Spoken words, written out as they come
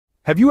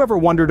Have you ever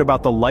wondered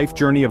about the life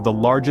journey of the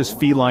largest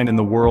feline in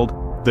the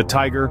world, the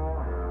tiger?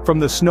 From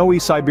the snowy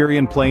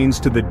Siberian plains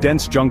to the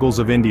dense jungles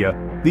of India,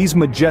 these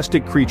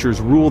majestic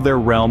creatures rule their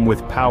realm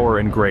with power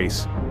and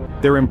grace.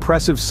 Their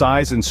impressive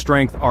size and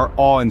strength are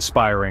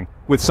awe-inspiring,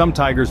 with some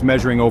tigers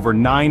measuring over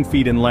 9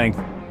 feet in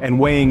length and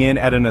weighing in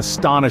at an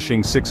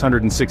astonishing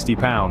 660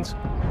 pounds.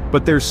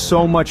 But there's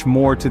so much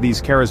more to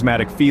these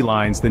charismatic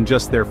felines than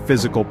just their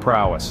physical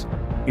prowess.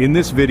 In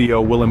this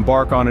video we'll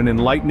embark on an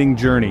enlightening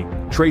journey,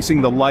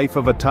 tracing the life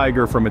of a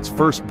tiger from its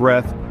first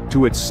breath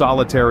to its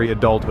solitary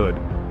adulthood.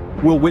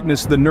 We'll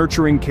witness the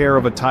nurturing care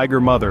of a tiger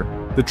mother,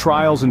 the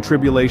trials and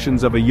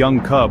tribulations of a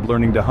young cub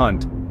learning to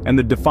hunt, and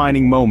the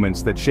defining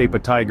moments that shape a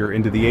tiger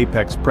into the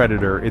apex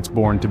predator it's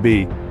born to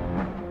be.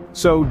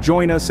 So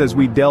join us as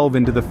we delve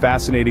into the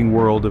fascinating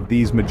world of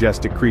these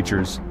majestic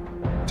creatures.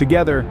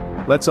 Together,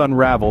 let's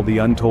unravel the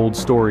untold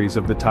stories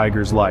of the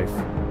tiger's life.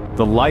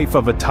 The life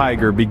of a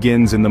tiger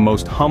begins in the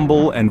most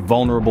humble and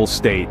vulnerable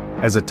state,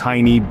 as a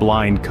tiny,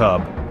 blind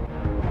cub.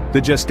 The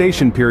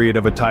gestation period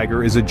of a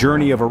tiger is a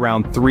journey of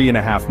around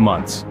 3.5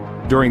 months.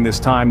 During this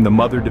time, the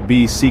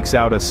mother-to-be seeks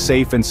out a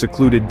safe and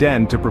secluded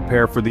den to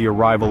prepare for the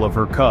arrival of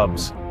her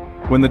cubs.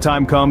 When the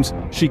time comes,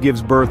 she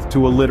gives birth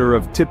to a litter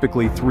of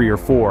typically 3 or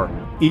 4,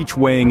 each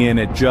weighing in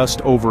at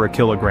just over a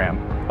kilogram,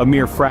 a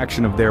mere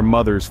fraction of their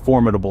mother's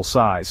formidable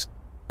size.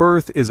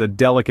 Birth is a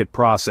delicate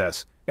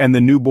process, and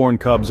the newborn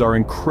cubs are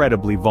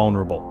incredibly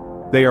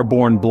vulnerable. They are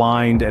born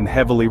blind and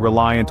heavily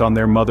reliant on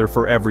their mother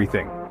for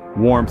everything: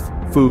 warmth,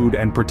 food,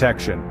 and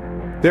protection.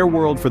 Their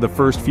world for the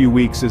first few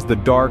weeks is the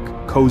dark,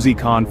 cozy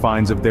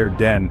confines of their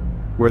den,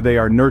 where they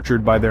are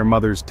nurtured by their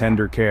mother's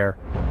tender care.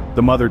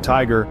 The mother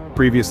tiger,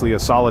 previously a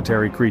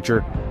solitary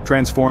creature,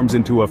 transforms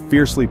into a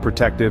fiercely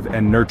protective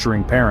and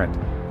nurturing parent.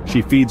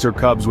 She feeds her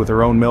cubs with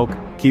her own milk,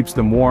 keeps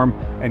them warm,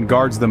 and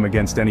guards them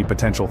against any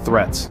potential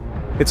threats.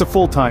 It's a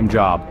full-time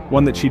job,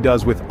 one that she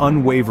does with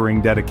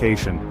unwavering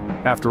dedication.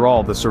 After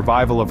all, the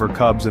survival of her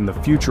cubs and the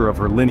future of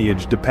her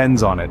lineage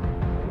depends on it.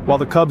 While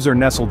the cubs are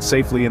nestled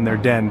safely in their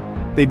den,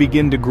 they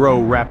begin to grow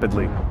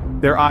rapidly.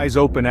 Their eyes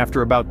open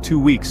after about 2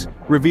 weeks,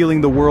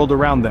 revealing the world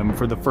around them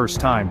for the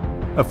first time.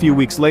 A few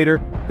weeks later,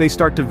 they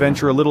start to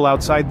venture a little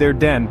outside their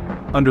den,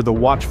 under the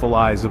watchful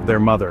eyes of their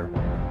mother.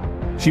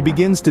 She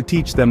begins to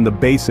teach them the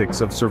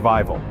basics of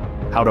survival: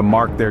 how to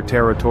mark their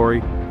territory,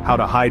 how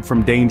to hide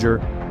from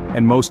danger,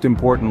 and most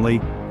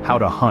importantly, how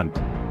to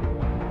hunt.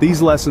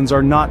 These lessons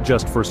are not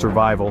just for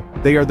survival,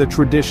 they are the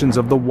traditions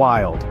of the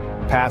wild,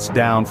 passed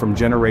down from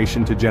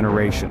generation to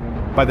generation.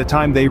 By the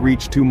time they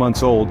reach 2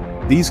 months old,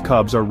 these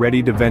cubs are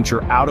ready to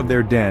venture out of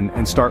their den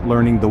and start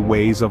learning the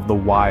ways of the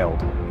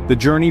wild. The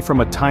journey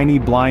from a tiny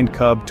blind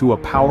cub to a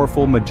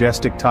powerful,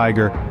 majestic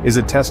tiger is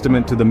a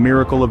testament to the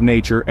miracle of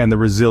nature and the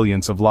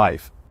resilience of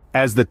life.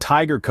 As the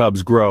tiger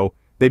cubs grow,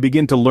 they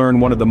begin to learn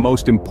one of the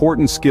most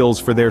important skills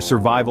for their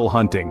survival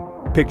hunting.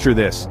 Picture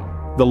this: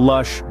 the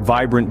lush,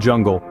 vibrant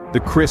jungle, the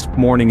crisp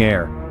morning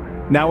air.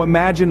 Now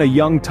imagine a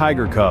young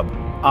tiger cub,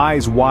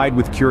 eyes wide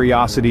with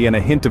curiosity and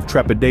a hint of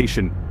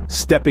trepidation,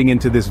 stepping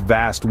into this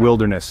vast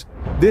wilderness.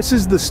 This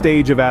is the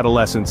stage of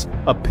adolescence,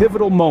 a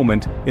pivotal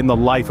moment in the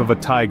life of a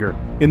tiger.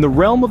 In the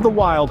realm of the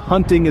wild,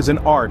 hunting is an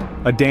art,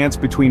 a dance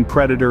between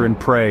predator and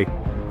prey.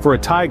 For a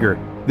tiger,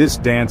 this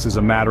dance is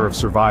a matter of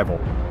survival.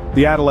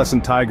 The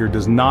adolescent tiger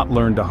does not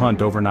learn to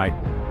hunt overnight.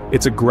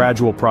 It's a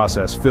gradual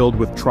process filled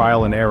with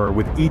trial and error,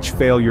 with each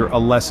failure a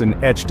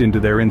lesson etched into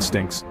their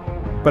instincts.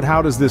 But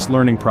how does this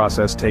learning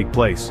process take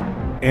place?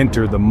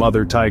 Enter the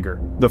mother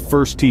tiger, the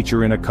first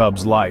teacher in a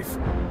cub's life.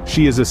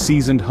 She is a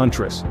seasoned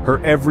huntress,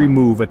 her every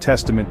move a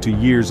testament to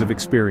years of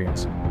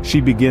experience.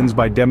 She begins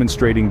by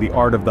demonstrating the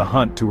art of the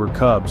hunt to her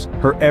cubs,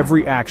 her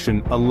every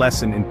action a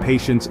lesson in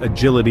patience,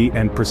 agility,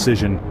 and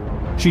precision.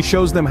 She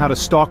shows them how to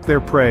stalk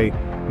their prey,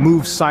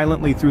 move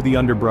silently through the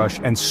underbrush,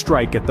 and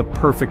strike at the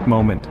perfect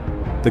moment.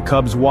 The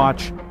cubs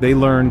watch, they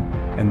learn,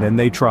 and then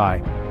they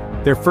try.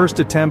 Their first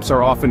attempts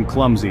are often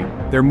clumsy,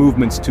 their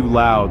movements too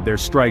loud, their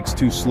strikes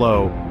too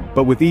slow.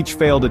 But with each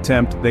failed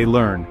attempt, they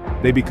learn.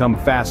 They become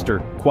faster,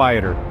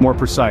 quieter, more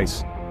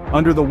precise.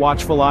 Under the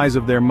watchful eyes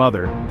of their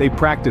mother, they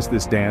practice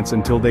this dance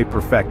until they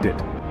perfect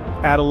it.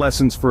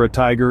 Adolescence for a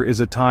tiger is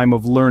a time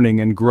of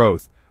learning and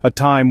growth, a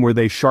time where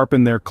they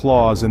sharpen their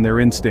claws and their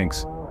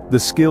instincts. The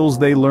skills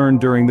they learn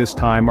during this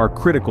time are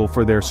critical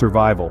for their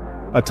survival.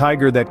 A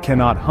tiger that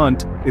cannot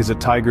hunt is a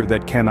tiger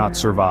that cannot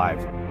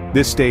survive.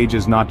 This stage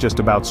is not just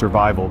about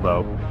survival,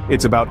 though.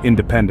 It's about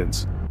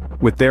independence.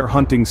 With their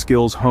hunting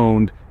skills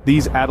honed,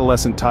 these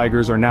adolescent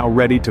tigers are now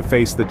ready to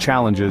face the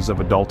challenges of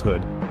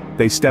adulthood.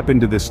 They step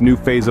into this new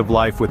phase of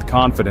life with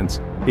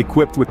confidence,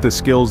 equipped with the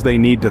skills they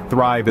need to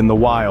thrive in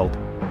the wild.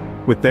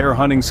 With their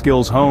hunting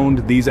skills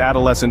honed, these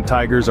adolescent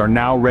tigers are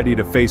now ready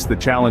to face the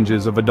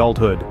challenges of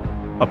adulthood.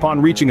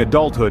 Upon reaching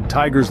adulthood,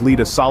 tigers lead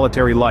a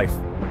solitary life,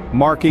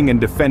 marking and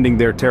defending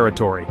their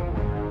territory.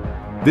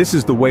 This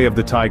is the way of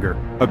the tiger,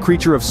 a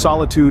creature of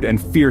solitude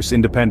and fierce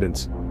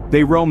independence.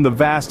 They roam the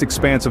vast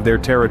expanse of their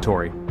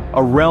territory,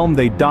 a realm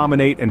they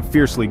dominate and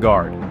fiercely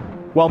guard.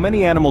 While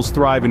many animals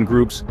thrive in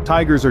groups,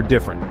 tigers are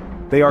different.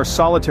 They are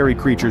solitary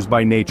creatures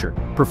by nature,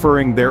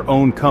 preferring their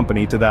own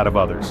company to that of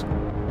others.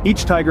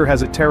 Each tiger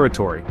has a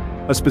territory,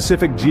 a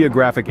specific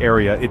geographic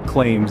area it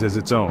claims as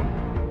its own.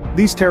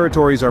 These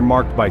territories are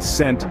marked by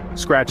scent,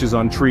 scratches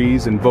on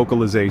trees, and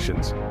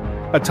vocalizations.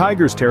 A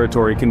tiger's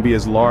territory can be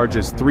as large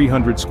as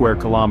 300 square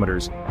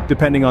kilometers,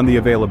 depending on the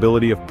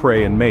availability of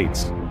prey and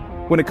mates.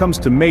 When it comes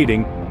to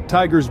mating,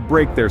 tigers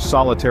break their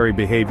solitary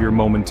behavior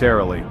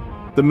momentarily.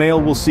 The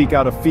male will seek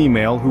out a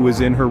female who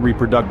is in her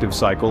reproductive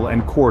cycle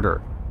and court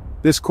her.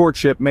 This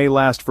courtship may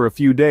last for a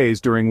few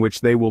days, during which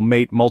they will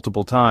mate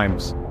multiple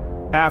times.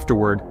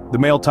 Afterward, the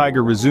male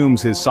tiger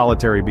resumes his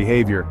solitary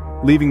behavior,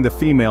 leaving the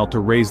female to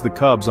raise the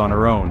cubs on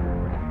her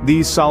own.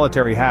 These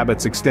solitary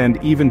habits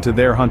extend even to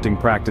their hunting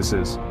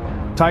practices.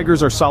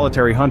 Tigers are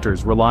solitary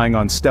hunters, relying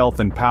on stealth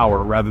and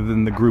power rather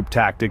than the group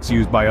tactics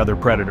used by other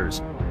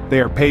predators. They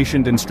are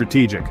patient and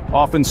strategic,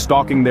 often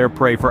stalking their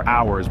prey for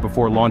hours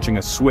before launching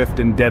a swift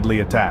and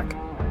deadly attack.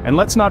 And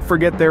let's not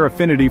forget their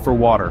affinity for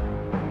water.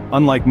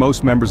 Unlike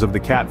most members of the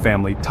cat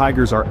family,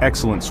 tigers are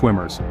excellent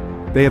swimmers.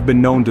 They have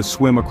been known to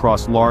swim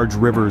across large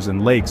rivers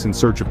and lakes in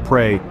search of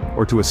prey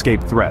or to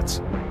escape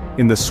threats.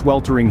 In the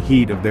sweltering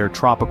heat of their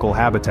tropical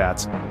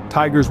habitats,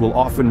 tigers will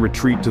often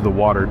retreat to the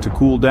water to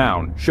cool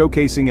down,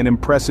 showcasing an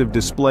impressive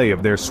display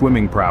of their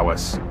swimming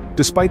prowess.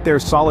 Despite their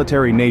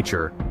solitary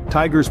nature,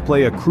 tigers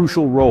play a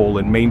crucial role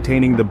in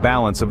maintaining the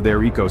balance of their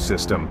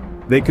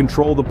ecosystem. They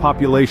control the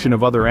population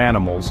of other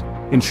animals,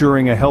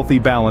 ensuring a healthy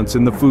balance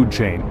in the food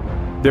chain.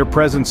 Their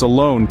presence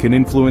alone can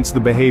influence the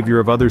behavior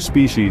of other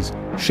species,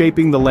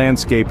 shaping the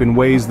landscape in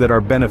ways that are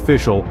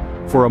beneficial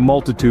for a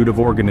multitude of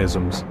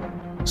organisms.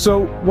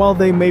 So, while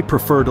they may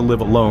prefer to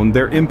live alone,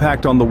 their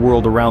impact on the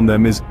world around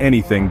them is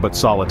anything but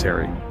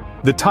solitary.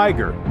 The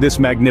tiger, this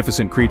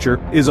magnificent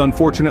creature, is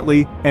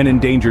unfortunately an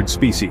endangered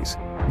species.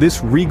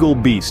 This regal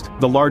beast,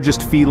 the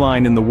largest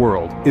feline in the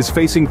world, is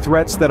facing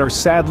threats that are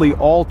sadly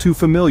all too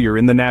familiar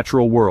in the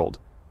natural world.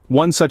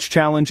 One such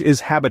challenge is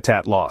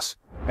habitat loss.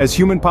 As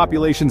human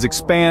populations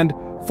expand,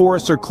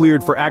 forests are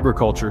cleared for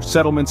agriculture,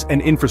 settlements,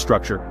 and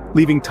infrastructure,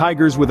 leaving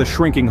tigers with a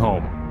shrinking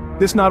home.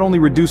 This not only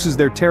reduces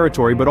their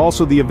territory but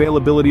also the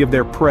availability of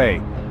their prey,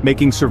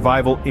 making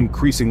survival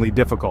increasingly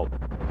difficult.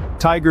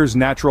 Tigers'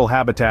 natural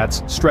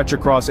habitats stretch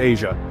across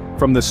Asia,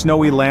 from the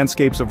snowy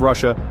landscapes of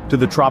Russia to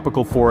the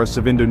tropical forests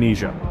of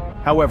Indonesia.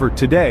 However,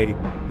 today,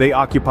 they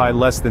occupy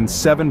less than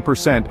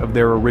 7% of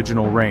their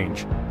original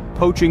range.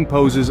 Poaching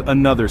poses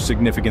another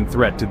significant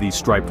threat to these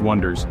striped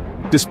wonders.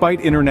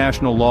 Despite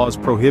international laws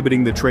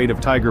prohibiting the trade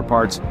of tiger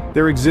parts,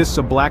 there exists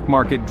a black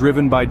market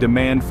driven by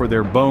demand for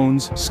their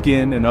bones,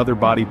 skin, and other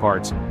body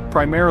parts,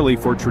 primarily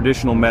for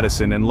traditional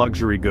medicine and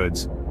luxury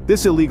goods.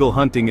 This illegal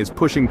hunting is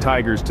pushing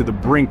tigers to the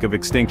brink of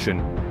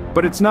extinction.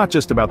 But it's not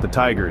just about the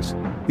tigers.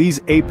 These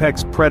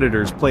apex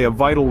predators play a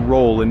vital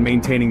role in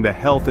maintaining the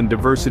health and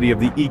diversity of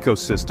the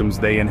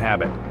ecosystems they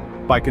inhabit.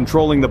 By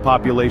controlling the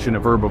population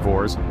of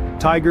herbivores,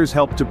 tigers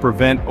help to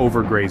prevent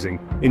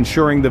overgrazing,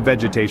 ensuring the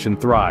vegetation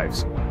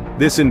thrives.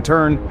 This in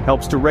turn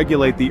helps to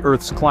regulate the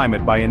Earth's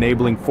climate by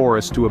enabling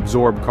forests to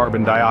absorb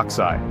carbon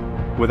dioxide.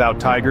 Without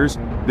tigers,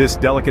 this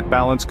delicate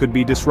balance could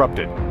be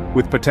disrupted,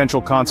 with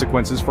potential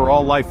consequences for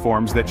all life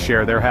forms that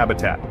share their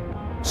habitat.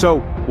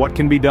 So, what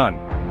can be done?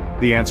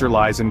 The answer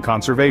lies in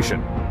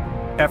conservation.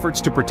 Efforts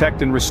to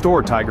protect and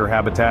restore tiger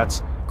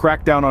habitats,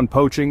 crack down on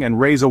poaching, and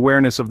raise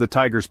awareness of the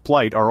tiger's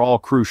plight are all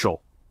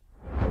crucial.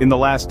 In the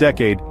last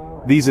decade,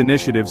 these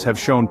initiatives have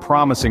shown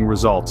promising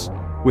results,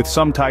 with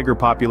some tiger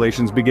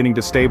populations beginning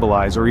to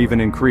stabilize or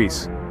even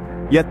increase.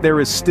 Yet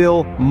there is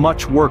still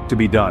much work to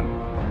be done.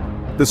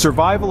 The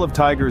survival of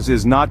tigers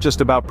is not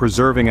just about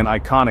preserving an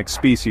iconic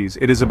species,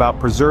 it is about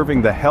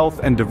preserving the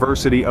health and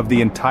diversity of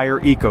the entire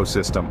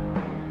ecosystem.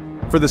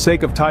 For the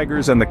sake of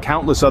tigers and the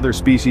countless other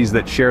species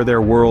that share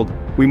their world,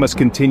 we must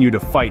continue to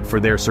fight for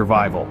their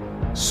survival.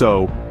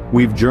 So,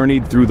 we've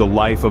journeyed through the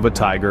life of a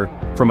tiger,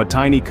 from a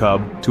tiny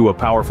cub to a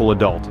powerful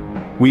adult.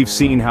 We've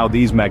seen how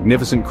these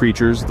magnificent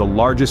creatures, the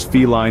largest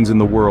felines in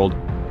the world,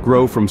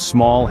 grow from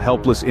small,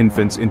 helpless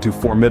infants into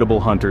formidable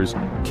hunters,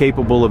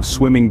 capable of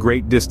swimming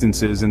great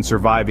distances and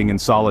surviving in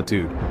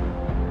solitude.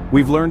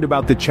 We've learned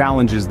about the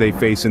challenges they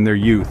face in their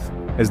youth,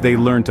 as they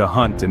learn to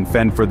hunt and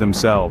fend for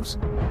themselves.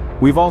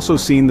 We've also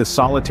seen the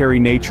solitary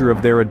nature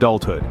of their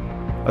adulthood,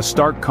 a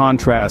stark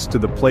contrast to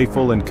the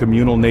playful and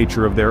communal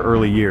nature of their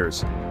early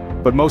years.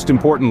 But most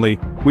importantly,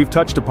 we've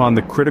touched upon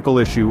the critical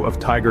issue of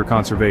tiger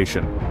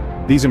conservation.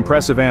 These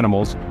impressive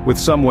animals, with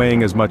some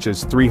weighing as much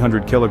as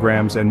 300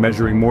 kilograms and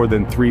measuring more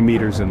than 3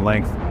 meters in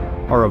length,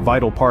 are a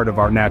vital part of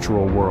our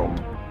natural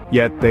world.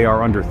 Yet they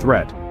are under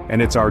threat,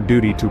 and it's our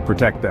duty to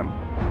protect them.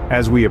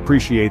 As we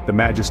appreciate the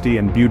majesty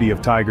and beauty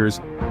of tigers,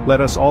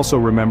 let us also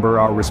remember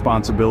our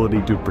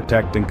responsibility to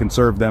protect and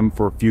conserve them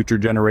for future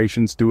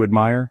generations to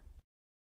admire.